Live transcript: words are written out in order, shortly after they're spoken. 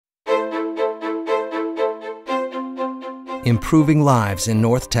Improving lives in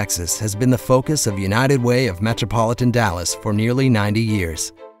North Texas has been the focus of United Way of Metropolitan Dallas for nearly 90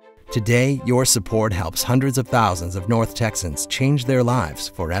 years. Today, your support helps hundreds of thousands of North Texans change their lives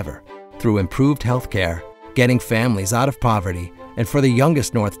forever through improved health care, getting families out of poverty, and for the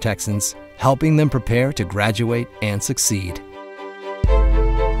youngest North Texans, helping them prepare to graduate and succeed.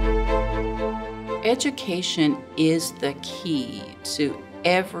 Education is the key to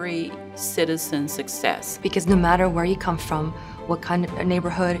every citizen's success. Because no matter where you come from, what kind of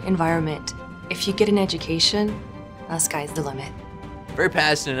neighborhood, environment, if you get an education, the sky's the limit. Very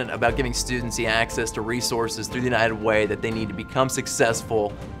passionate about giving students the access to resources through the United Way that they need to become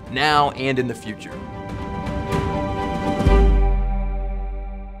successful now and in the future.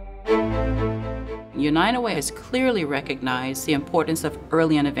 United Way has clearly recognized the importance of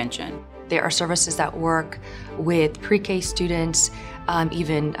early intervention. There are services that work with pre-K students,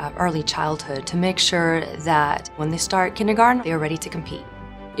 even early childhood, to make sure that when they start kindergarten, they are ready to compete.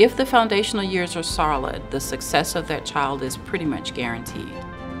 If the foundational years are solid, the success of that child is pretty much guaranteed.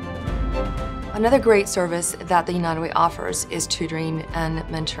 Another great service that the United Way offers is tutoring and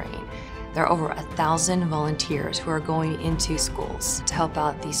mentoring. There are over 1,000 volunteers who are going into schools to help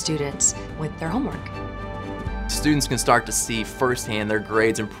out these students with their homework. Students can start to see firsthand their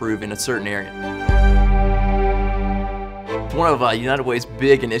grades improve in a certain area. One of United Way's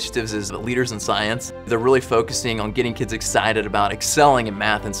big initiatives is Leaders in Science. They're really focusing on getting kids excited about excelling in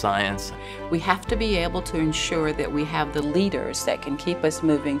math and science. We have to be able to ensure that we have the leaders that can keep us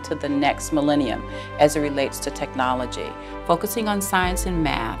moving to the next millennium as it relates to technology. Focusing on science and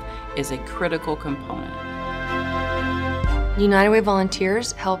math is a critical component. United Way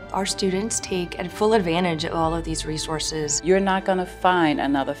volunteers help our students take full advantage of all of these resources. You're not going to find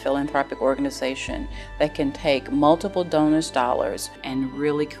another philanthropic organization that can take multiple donors' dollars and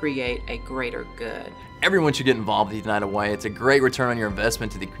really create a greater good. Everyone should get involved with the United Way. It's a great return on your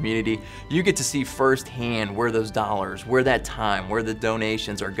investment to the community. You get to see firsthand where those dollars, where that time, where the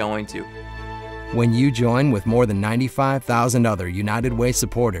donations are going to. When you join with more than 95,000 other United Way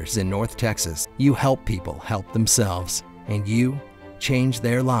supporters in North Texas, you help people help themselves, and you change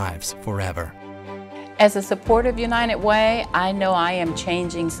their lives forever. As a supporter of United Way, I know I am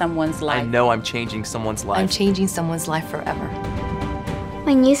changing someone's life. I know I'm changing someone's life. I'm changing someone's life forever.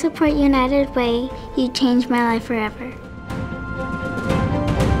 When you support United Way, you change my life forever.